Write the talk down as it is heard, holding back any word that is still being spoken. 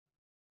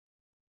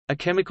A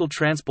chemical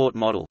transport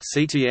model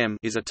 (CTM)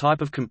 is a type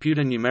of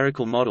computer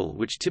numerical model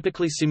which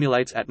typically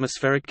simulates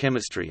atmospheric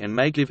chemistry and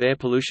may give air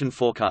pollution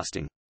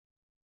forecasting.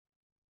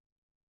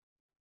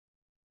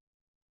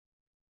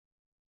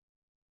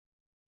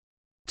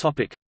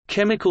 Topic: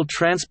 Chemical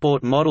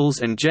transport models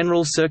and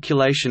general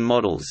circulation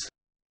models.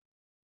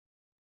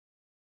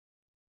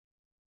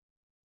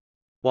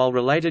 While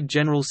related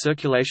general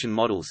circulation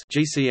models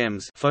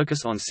 (GCMs)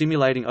 focus on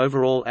simulating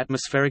overall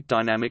atmospheric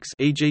dynamics,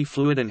 e.g.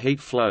 fluid and heat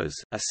flows,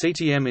 a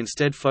CTM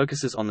instead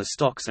focuses on the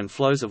stocks and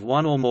flows of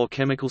one or more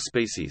chemical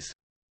species.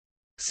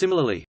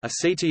 Similarly, a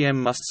CTM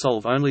must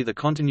solve only the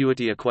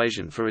continuity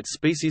equation for its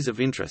species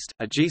of interest.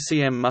 A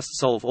GCM must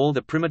solve all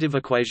the primitive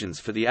equations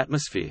for the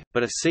atmosphere,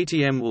 but a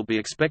CTM will be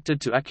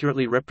expected to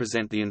accurately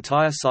represent the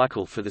entire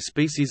cycle for the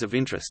species of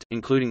interest,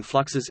 including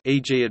fluxes,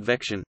 e.g.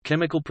 advection,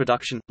 chemical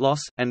production,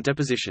 loss, and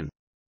deposition.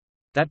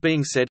 That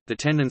being said, the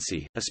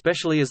tendency,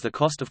 especially as the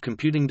cost of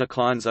computing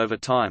declines over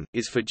time,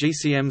 is for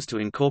GCMs to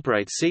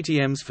incorporate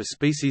CTMs for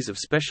species of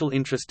special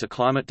interest to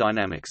climate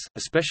dynamics,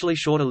 especially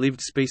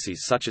shorter-lived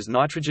species such as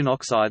nitrogen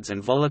oxides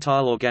and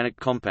volatile organic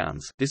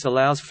compounds. This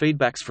allows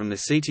feedbacks from the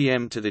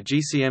CTM to the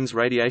GCM's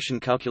radiation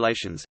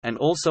calculations, and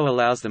also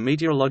allows the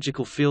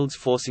meteorological fields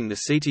forcing the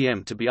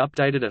CTM to be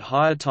updated at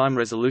higher time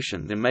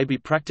resolution than may be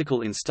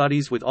practical in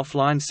studies with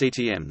offline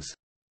CTMs.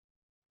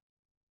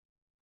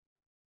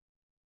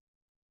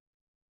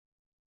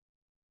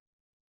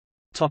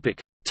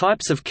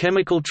 Types of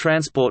chemical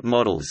transport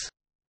models.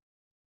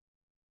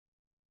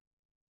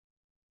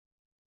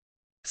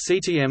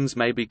 CTMs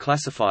may be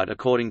classified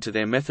according to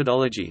their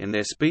methodology and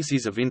their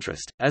species of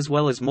interest, as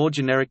well as more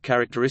generic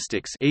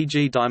characteristics,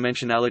 e.g.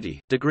 dimensionality,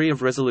 degree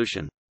of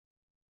resolution.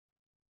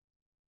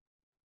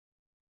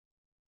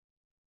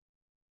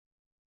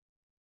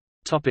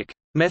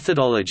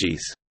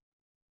 Methodologies.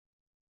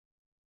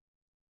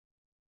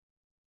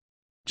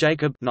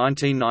 Jacob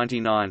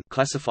 1999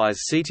 classifies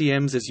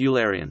CTMs as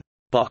Eulerian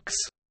box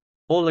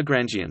or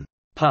Lagrangian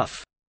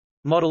puff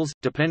models,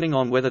 depending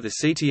on whether the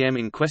CTM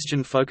in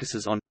question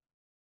focuses on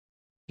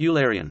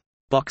Eulerian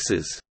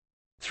boxes,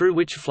 through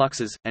which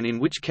fluxes, and in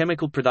which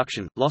chemical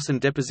production, loss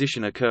and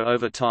deposition occur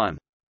over time.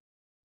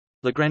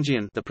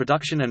 Lagrangian, the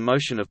production and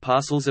motion of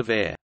parcels of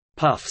air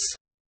puffs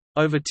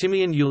over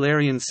Timian.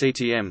 Eulerian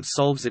CTM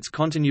solves its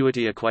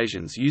continuity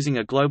equations using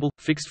a global,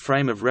 fixed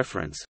frame of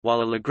reference,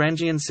 while a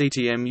Lagrangian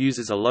CTM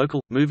uses a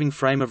local, moving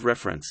frame of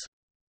reference.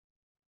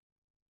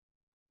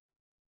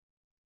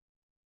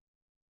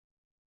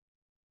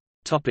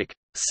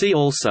 See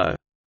also: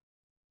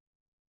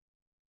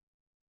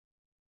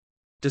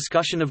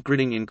 Discussion of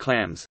gridding in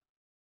clams,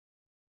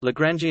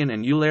 Lagrangian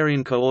and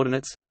Eulerian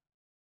coordinates,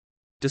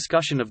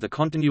 discussion of the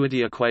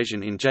continuity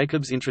equation in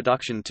Jacob's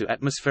Introduction to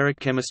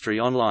Atmospheric Chemistry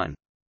online.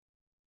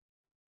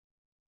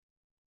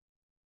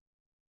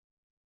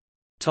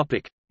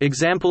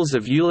 Examples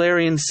of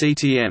Eulerian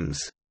CTMs.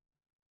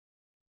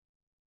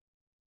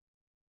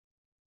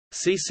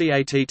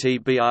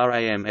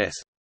 CCATTBRAMS,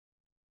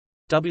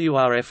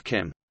 WRF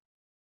Chem,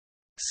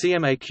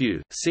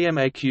 CMAQ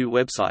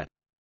website,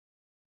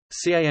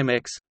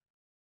 CAMX,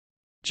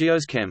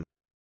 Geoschem,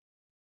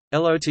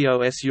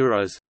 LOTOS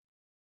Euros,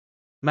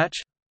 Match,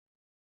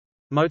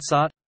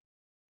 Mozart,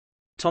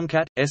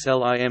 Tomcat,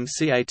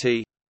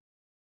 SLIMCAT,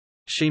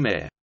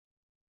 Chimere.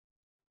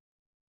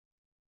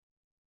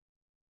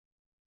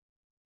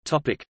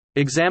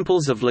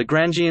 Examples of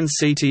Lagrangian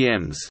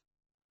CTMs.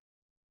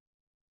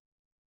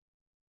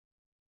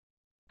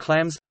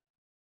 Clams,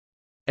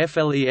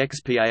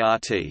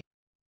 FLEXPART.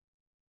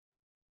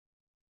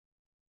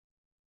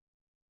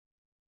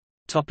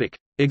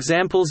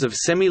 Examples of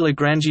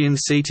semi-Lagrangian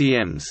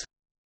CTMs.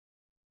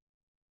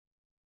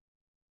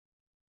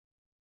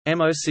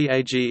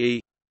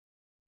 MOCAGE,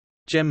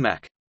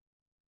 GEM-MAC.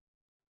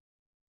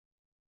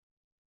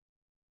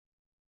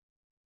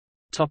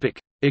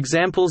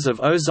 Examples of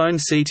ozone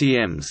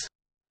CTMs.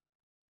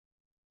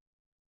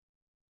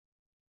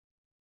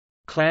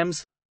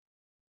 Clams,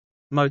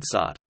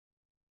 Mozart.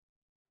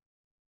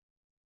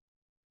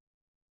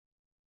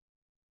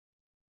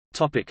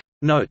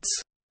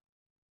 Notes